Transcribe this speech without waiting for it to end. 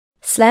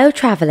Slow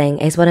traveling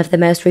is one of the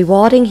most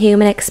rewarding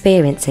human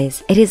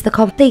experiences. It is the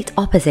complete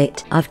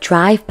opposite of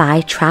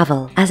drive-by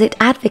travel, as it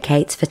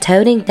advocates for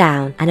toning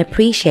down and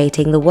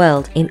appreciating the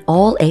world in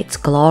all its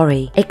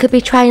glory. It could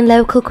be trying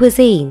local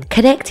cuisine,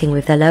 connecting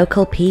with the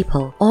local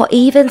people, or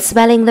even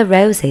smelling the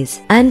roses.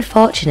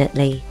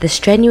 Unfortunately, the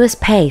strenuous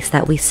pace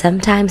that we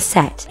sometimes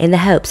set in the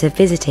hopes of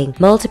visiting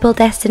multiple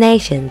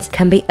destinations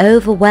can be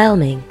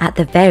overwhelming at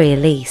the very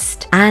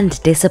least,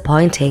 and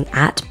disappointing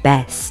at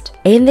best.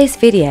 In this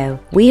video,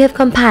 we have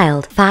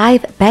compiled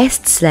 5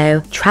 best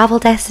slow travel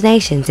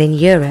destinations in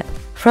Europe.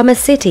 From a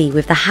city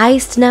with the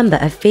highest number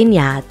of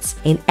vineyards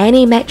in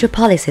any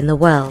metropolis in the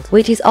world,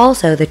 which is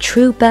also the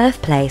true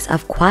birthplace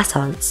of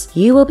croissants,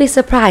 you will be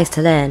surprised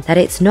to learn that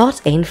it's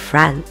not in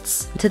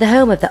France. To the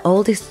home of the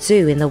oldest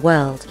zoo in the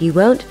world, you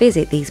won't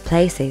visit these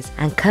places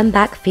and come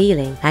back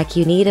feeling like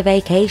you need a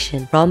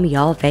vacation from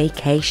your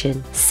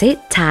vacation. Sit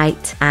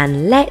tight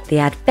and let the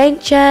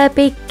adventure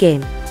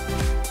begin.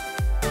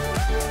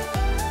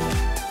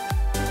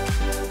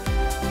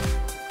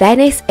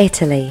 Venice,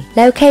 Italy.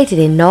 Located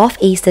in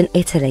northeastern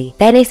Italy,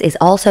 Venice is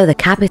also the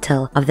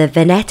capital of the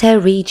Veneto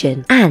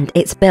region, and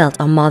it's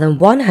built on more than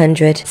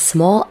 100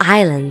 small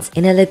islands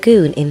in a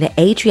lagoon in the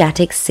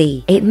Adriatic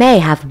Sea. It may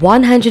have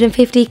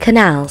 150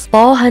 canals,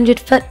 400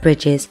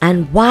 footbridges,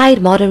 and wide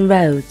modern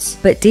roads.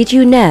 But did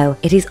you know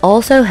it is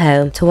also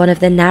home to one of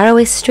the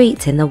narrowest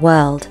streets in the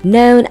world,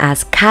 known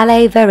as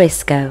Calle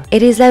Varisco?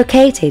 It is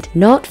located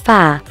not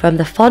far from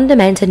the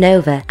Fondamenta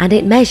Nova, and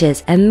it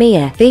measures a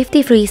mere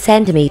 53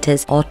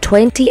 centimeters or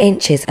 20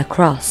 inches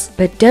across.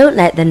 But don't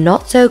let the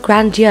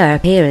not-so-grandeur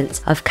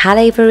appearance of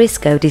Calle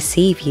Varisco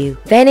deceive you.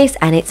 Venice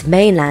and its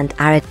mainland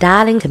are a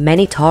darling to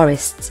many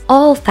tourists,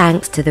 all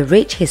thanks to the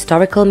rich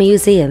historical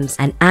museums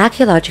and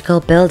archaeological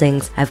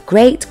buildings of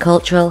great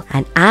cultural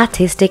and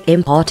artistic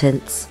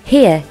importance.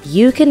 Here,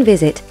 you can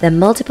visit the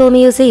multiple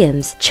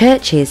museums,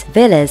 churches,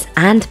 villas,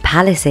 and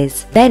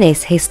palaces,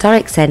 Venice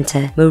Historic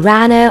Centre,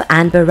 Murano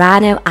and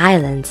Burano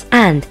Islands,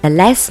 and the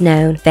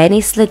less-known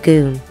Venice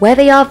Lagoon.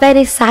 Whether your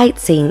Venice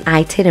sightseeing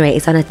itinerary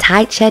is on a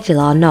tight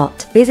schedule or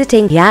not,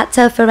 visiting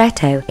Piazza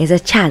Ferretto is a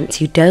chance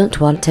you don't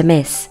want to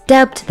miss.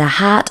 Dubbed the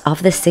heart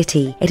of the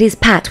city, it is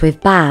packed with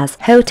bars,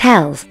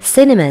 hotels,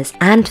 cinemas,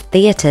 and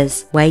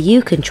theatres, where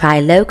you can try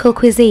local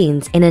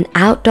cuisines in an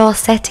outdoor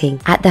setting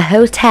at the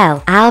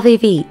Hotel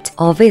Alvivite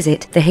or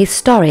visit the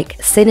historic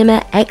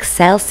Cinema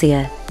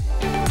Excelsior.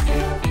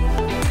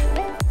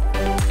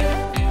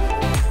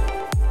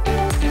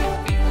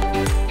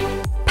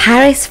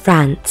 Paris,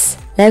 France.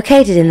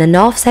 Located in the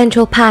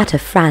north-central part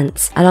of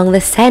France, along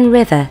the Seine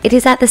River, it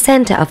is at the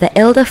centre of the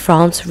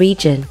Ile-de-France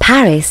region.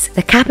 Paris,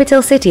 the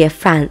capital city of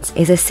France,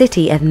 is a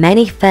city of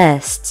many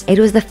firsts. It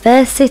was the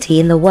first city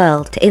in the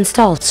world to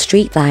install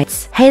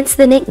streetlights, hence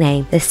the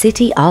nickname, the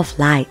City of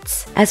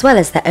Lights, as well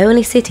as the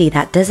only city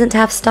that doesn't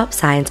have stop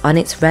signs on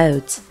its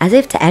roads. As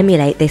if to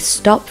emulate this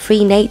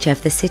stop-free nature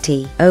of the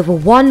city, over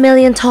 1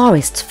 million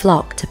tourists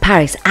flock to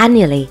Paris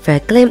annually for a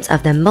glimpse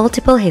of the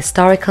multiple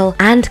historical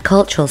and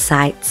cultural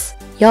sites.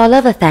 Your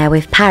love affair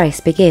with Paris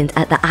begins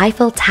at the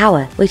Eiffel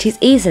Tower, which is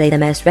easily the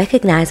most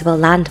recognizable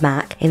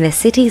landmark in the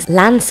city's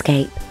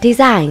landscape.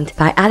 Designed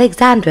by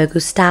Alexandre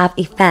Gustave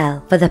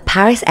Eiffel for the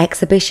Paris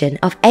exhibition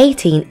of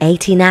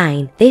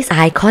 1889, this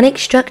iconic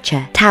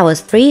structure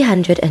towers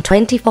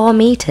 324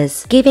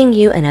 meters, giving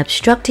you an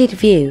obstructed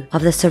view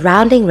of the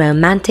surrounding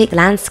romantic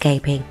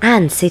landscaping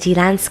and city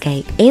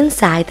landscape.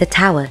 Inside the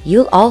tower,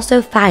 you'll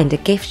also find a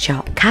gift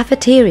shop,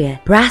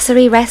 cafeteria,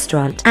 brasserie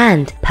restaurant,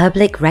 and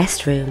public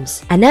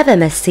restrooms.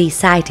 Another must-see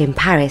sight in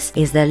Paris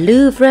is the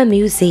Louvre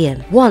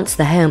Museum. Once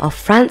the home of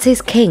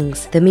France's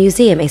kings, the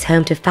museum is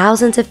home to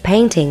thousands of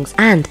paintings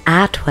and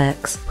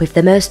artworks, with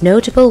the most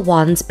notable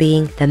ones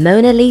being the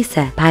Mona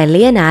Lisa by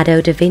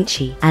Leonardo da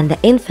Vinci and the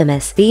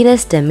infamous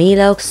Venus de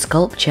Milo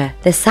sculpture.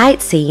 The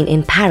sightseeing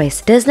in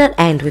Paris does not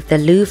end with the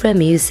Louvre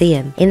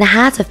Museum. In the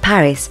heart of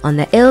Paris, on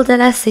the Ile de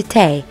la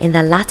Cité in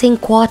the Latin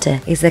Quarter,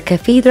 is the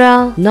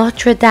Cathedral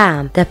Notre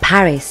Dame de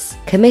Paris,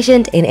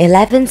 commissioned in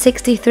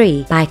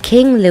 1163 by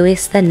King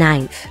Louis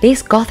IX.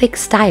 This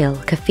Gothic-style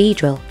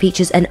cathedral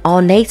features an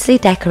ornately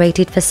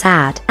decorated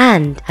facade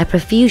and a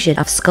profusion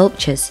of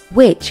sculptures,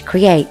 which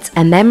creates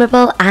a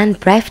memorable and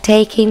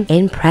breathtaking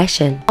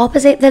impression.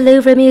 Opposite the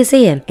Louvre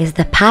Museum is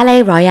the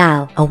Palais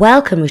Royal, a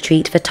welcome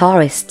retreat for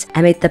tourists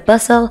amid the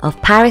bustle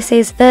of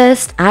Paris's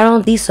first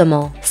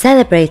arrondissement.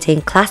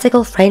 Celebrating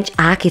classical French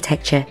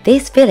architecture,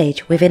 this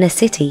village within a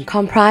city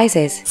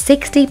comprises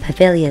 60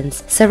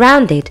 pavilions,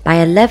 surrounded by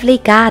a lovely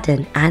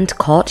garden and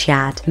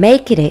courtyard,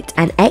 making it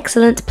an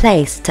excellent place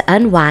to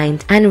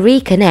unwind and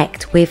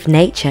reconnect with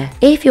nature.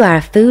 If you are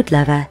a food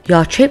lover,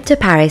 your trip to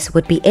Paris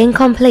would be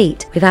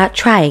incomplete without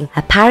trying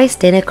a Paris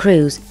dinner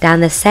cruise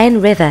down the Seine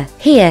River.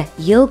 Here,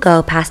 you'll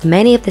go past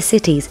many of the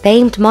city's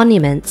famed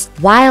monuments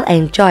while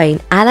enjoying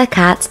a la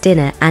carte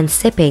dinner and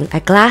sipping a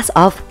glass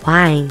of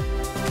wine.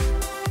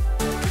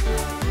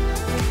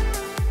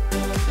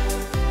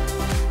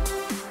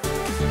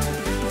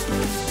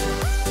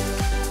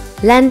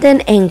 London,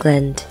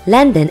 England.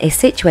 London is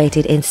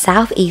situated in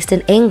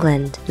southeastern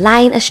England,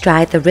 lying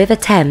astride the River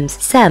Thames,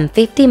 some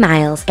 50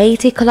 miles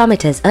 80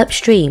 kilometers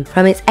upstream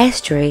from its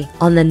estuary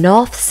on the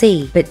North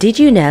Sea. But did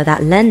you know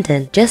that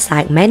London, just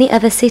like many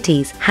other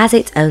cities, has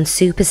its own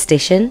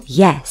superstition?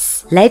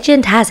 Yes.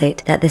 Legend has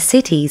it that the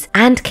city's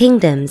and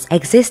kingdom's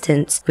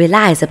existence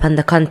relies upon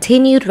the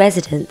continued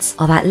residence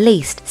of at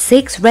least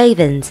 6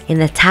 ravens in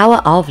the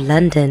Tower of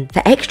London.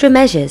 For extra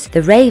measures,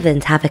 the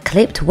ravens have a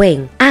clipped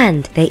wing,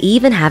 and they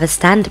even have a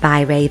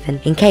standby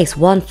raven in case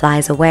one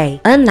flies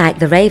away. Unlike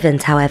the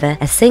ravens, however,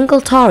 a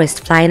single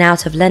tourist flying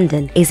out of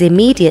London is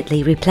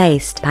immediately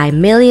replaced by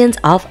millions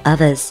of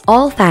others,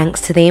 all thanks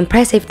to the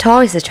impressive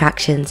tourist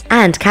attractions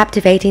and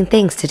captivating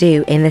things to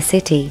do in the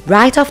city.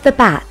 Right off the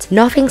bat,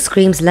 nothing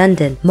screams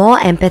London more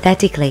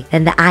empathetically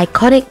than the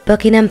iconic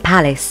Buckingham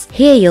Palace.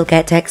 Here you'll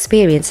get to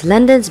experience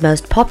London's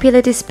most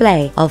popular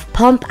display of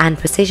pomp and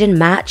precision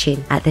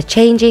marching at the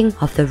changing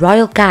of the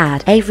Royal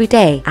Guard every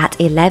day at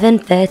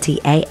 11:30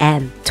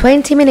 a.m.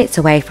 20 minutes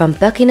away from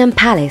Buckingham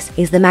Palace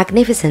is the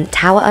magnificent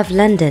Tower of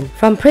London.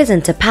 From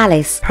prison to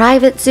palace,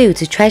 private zoo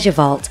to treasure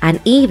vault, and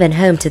even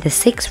home to the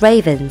 6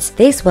 ravens,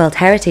 this World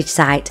Heritage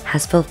Site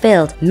has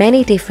fulfilled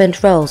many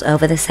different roles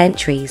over the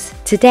centuries.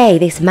 Today,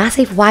 this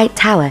massive white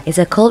tower is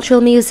a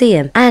cultural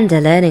museum and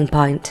a learning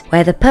point,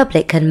 where the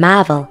public can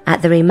marvel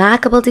at the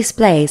remarkable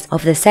displays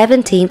of the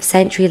 17th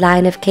century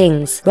line of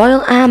kings,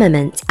 royal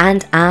armaments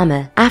and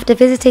armour. After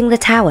visiting the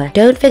tower,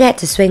 don't forget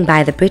to swing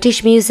by the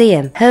British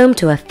Museum, home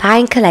to a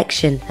fine collection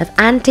of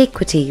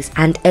antiquities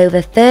and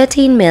over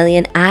 13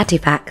 million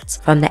artifacts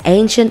from the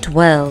ancient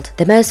world.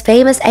 The most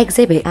famous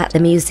exhibit at the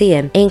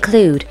museum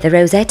include the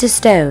Rosetta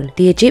Stone,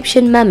 the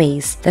Egyptian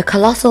mummies, the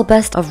colossal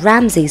bust of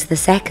Ramses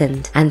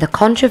II, and the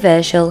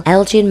controversial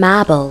Elgin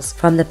marbles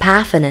from the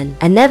Parthenon.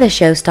 Another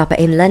showstopper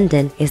in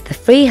London is the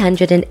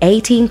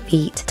 318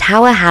 feet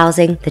tower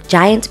housing the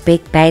giant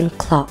Big Ben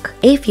clock.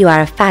 If you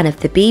are a fan of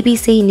the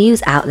BBC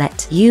news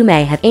outlet, you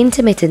may have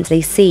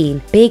intermittently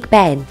seen Big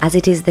Ben, as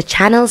it is the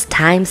channel's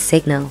time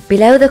signal.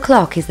 Below the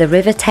clock is the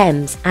River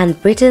Thames and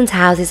Britain's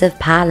Houses of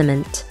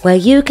Parliament, where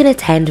you can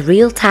attend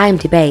real-time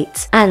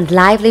debates and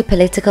lively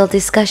political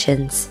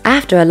discussions.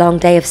 After a long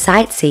day of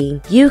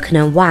sightseeing, you can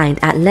unwind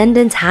at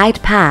London's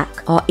Hyde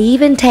Park or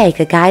even take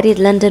a guided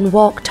London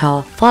walk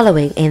tour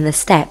following in the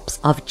steps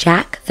of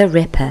Jack the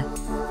Ripper.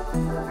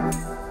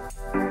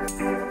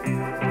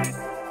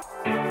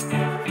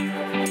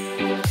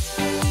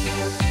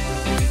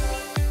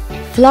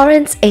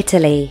 Florence,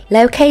 Italy.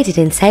 Located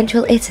in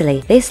central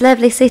Italy, this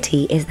lovely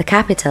city is the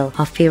capital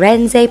of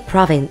Firenze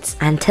province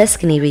and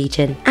Tuscany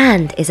region,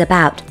 and is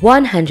about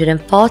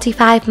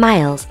 145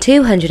 miles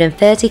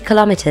 230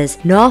 kilometers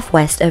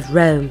northwest of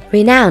Rome,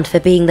 renowned for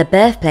being the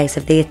birthplace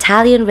of the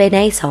Italian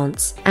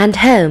Renaissance and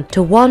home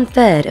to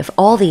 1/3 of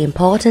all the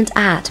important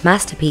art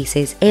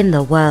masterpieces in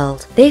the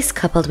world. This,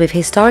 coupled with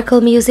historical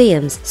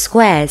museums,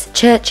 squares,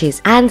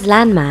 churches and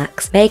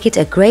landmarks, make it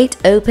a great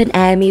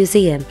open-air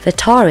museum for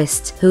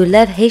tourists who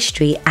love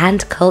history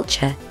and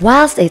culture.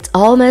 Whilst it's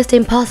almost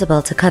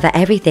impossible to cover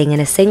everything in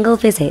a single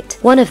visit,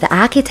 one of the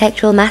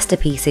architectural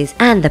masterpieces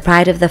and the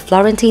pride of the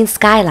Florentine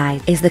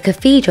skyline is the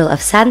Cathedral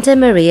of Santa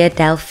Maria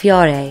del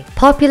Fiore,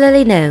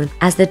 popularly known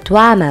as the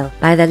Duomo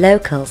by the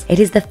locals. It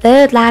is the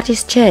 3rd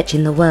largest church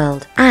in the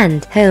world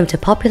and home to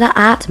popular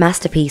art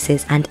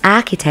masterpieces and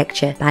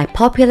architecture by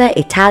popular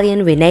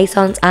Italian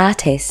Renaissance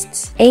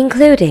artists,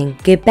 including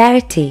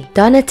Ghiberti,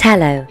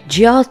 Donatello,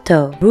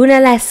 Giotto,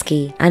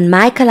 Brunelleschi and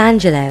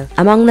Michelangelo.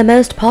 Among the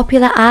most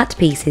popular art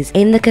pieces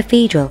in the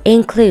cathedral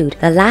include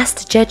The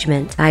Last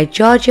Judgment by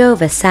Giorgio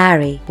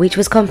Vasari, which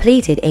was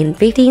completed in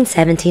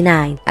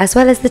 1579, as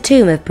well as the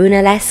tomb of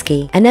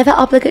Brunelleschi. Another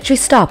obligatory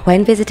stop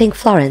when visiting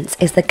Florence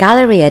is the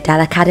Galleria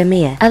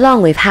dell'Accademia,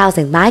 along with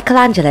housing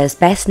Michelangelo's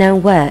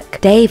best-known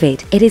work,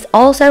 David. It is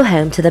also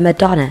home to the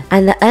Madonna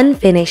and the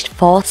unfinished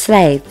 4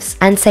 slaves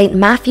and St.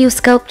 Matthew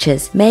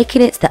sculptures,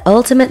 making it the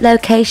ultimate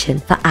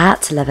location for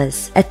art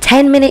lovers. A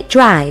 10-minute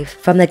drive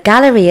from the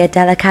Galleria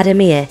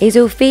dell'Accademia is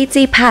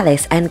Uffizi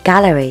Palace and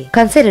Gallery,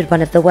 considered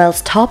one of the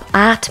world's top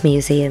art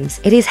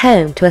museums. It is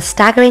home to a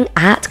staggering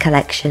art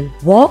collection.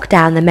 Walk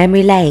down the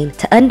memory lane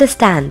to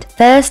understand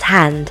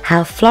firsthand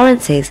how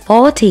Florence's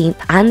 14th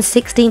and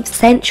 16th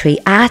century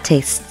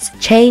artists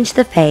changed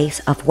the face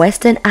of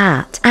Western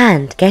art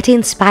and get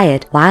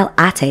inspired while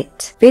at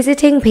it.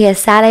 Visiting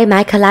Piazzale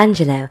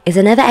Michelangelo is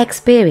another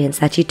experience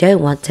that you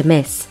don't want to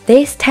miss.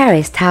 This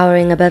terrace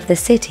towering above the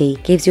city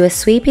gives you a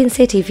sweeping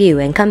city view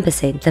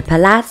encompassing the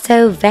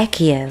Palazzo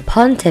Vecchio,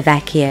 Ponte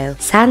Vecchio,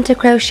 Santa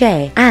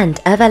Croce and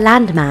other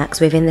landmarks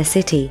within the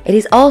city. It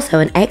is also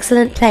an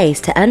excellent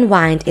place to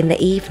unwind in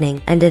the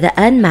evening under the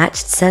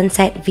unmatched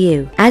sunset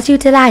view. As you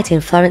delight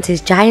in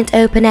Florence's giant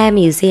open-air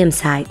museum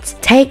sites,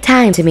 take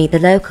time to meet the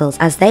locals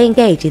as they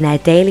engage in their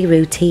daily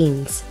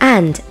routines.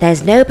 And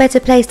there's no better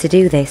place to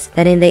do this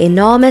than in the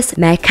enormous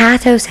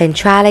Mercato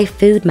Centrale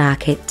food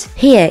market.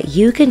 Here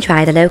you can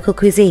try the local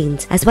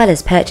cuisines as well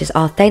as purchase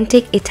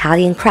authentic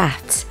Italian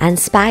crafts and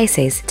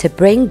spices to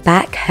bring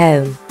back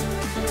home.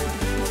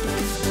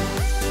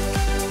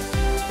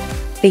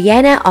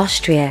 Vienna,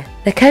 Austria.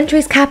 The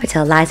country's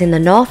capital lies in the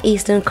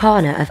northeastern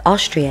corner of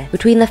Austria,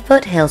 between the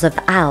foothills of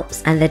the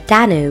Alps and the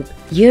Danube,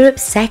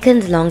 Europe's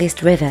second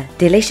longest river.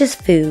 Delicious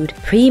food,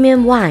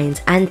 premium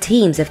wines, and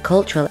teams of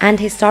cultural and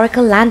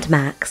historical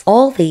landmarks.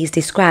 All these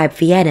describe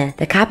Vienna,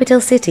 the capital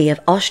city of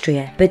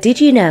Austria. But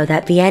did you know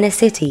that Vienna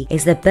city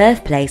is the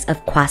birthplace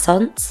of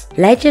croissants?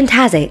 Legend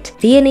has it,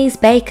 Viennese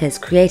bakers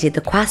created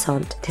the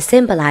croissant to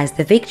symbolize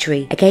the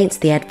victory against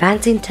the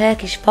advancing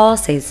Turkish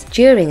forces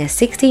during a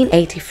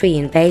 1683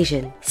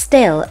 invasion.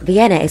 Still,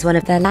 Vienna is one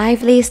of the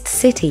liveliest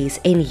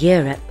cities in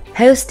Europe,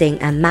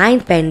 hosting a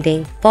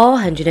mind-bending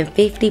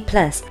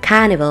 450+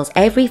 carnivals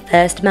every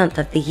first month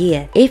of the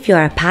year. If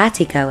you're a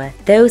partygoer,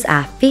 those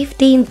are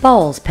 15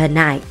 balls per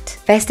night.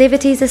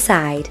 Festivities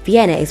aside,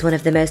 Vienna is one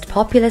of the most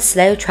popular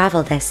slow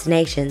travel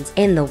destinations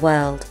in the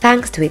world.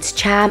 Thanks to its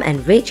charm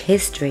and rich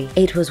history,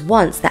 it was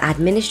once the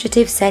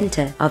administrative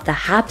center of the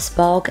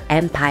Habsburg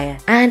Empire,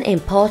 an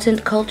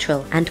important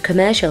cultural and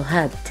commercial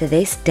hub to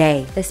this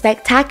day. The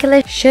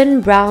spectacular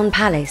Schönbrunn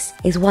Palace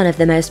is one of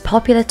the most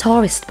popular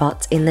tourist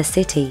spots in the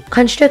city.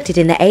 Constructed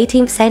in the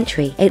 18th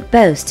century, it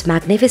boasts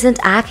magnificent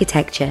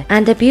architecture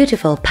and a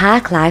beautiful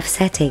park-life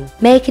setting,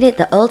 making it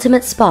the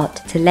ultimate spot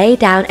to lay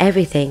down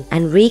everything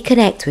and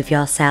reconnect with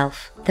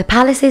yourself. The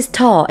palace's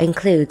tour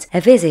includes a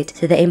visit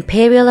to the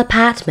imperial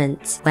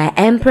apartments where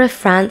Emperor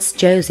Franz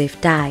Joseph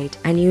died,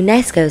 and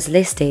UNESCO's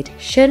listed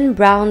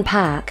Schönbrunn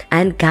Park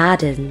and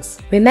Gardens.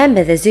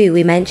 Remember the zoo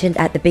we mentioned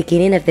at the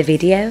beginning of the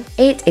video?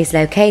 It is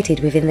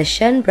located within the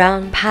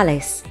Schönbrunn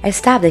Palace.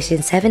 Established in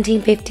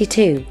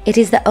 1752, it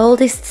is the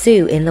oldest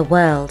zoo in the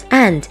world,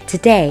 and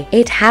today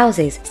it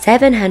houses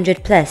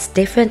 700+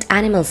 different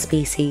animal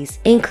species,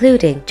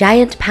 including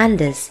giant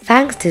pandas.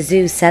 Thanks to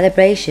zoo's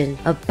celebration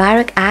of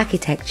Baroque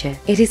architecture,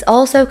 it is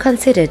also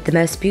considered the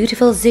most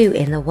beautiful zoo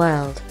in the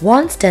world.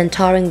 Once done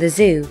touring the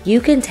zoo, you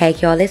can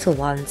take your little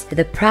ones to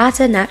the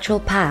Prater Natural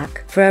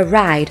Park for a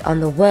ride on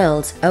the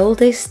world's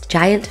oldest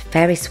giant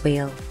Ferris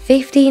wheel.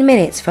 15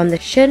 minutes from the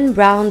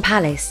Schönbrunn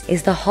Palace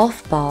is the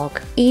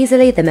Hofburg,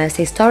 easily the most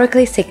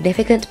historically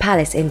significant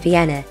palace in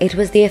Vienna. It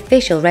was the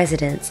official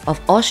residence of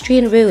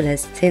Austrian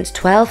rulers since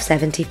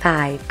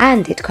 1275,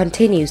 and it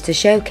continues to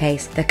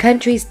showcase the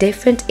country's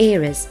different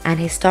eras and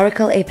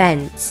historical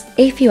events.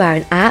 If you are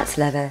an arts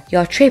lover,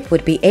 your trip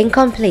would be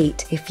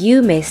incomplete if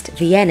you missed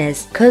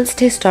Vienna's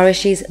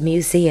Kunsthistorisches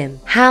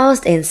Museum.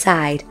 Housed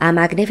inside are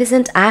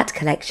magnificent art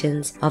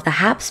collections of the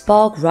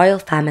Habsburg royal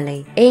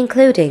family,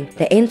 including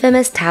the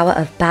infamous Tower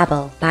of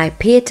Babel by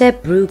Peter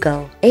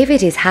Bruegel. If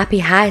it is happy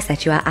highs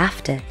that you are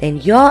after, then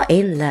you're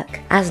in luck,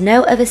 as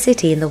no other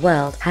city in the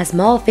world has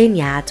more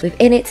vineyards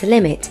within its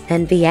limit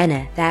than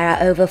Vienna. There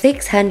are over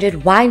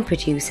 600 wine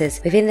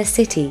producers within the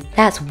city.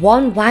 That's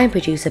one wine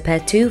producer per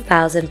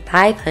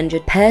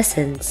 2,500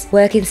 persons,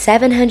 working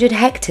 700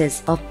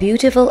 hectares of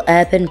beautiful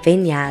urban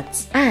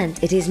vineyards.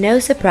 And it is no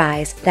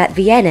surprise that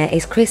Vienna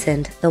is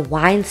christened the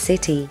Wine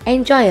City.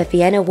 Enjoy a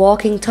Vienna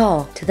walking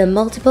tour to the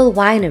multiple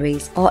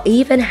wineries or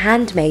even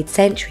handmade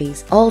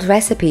centuries-old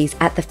recipes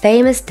at the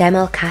famous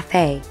Demel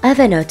Cafe.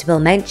 Other notable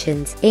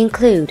mentions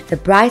include the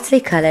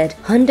brightly coloured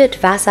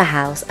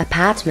Hundertwasserhaus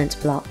apartment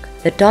block,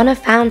 the Donner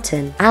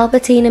Fountain,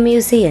 Albertina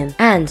Museum,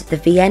 and the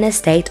Vienna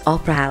State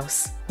Opera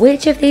House.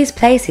 Which of these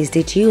places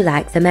did you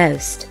like the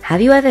most?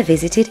 Have you ever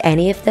visited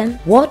any of them?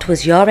 What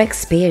was your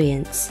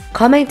experience?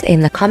 Comment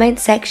in the comment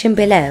section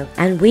below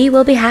and we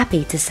will be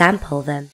happy to sample them.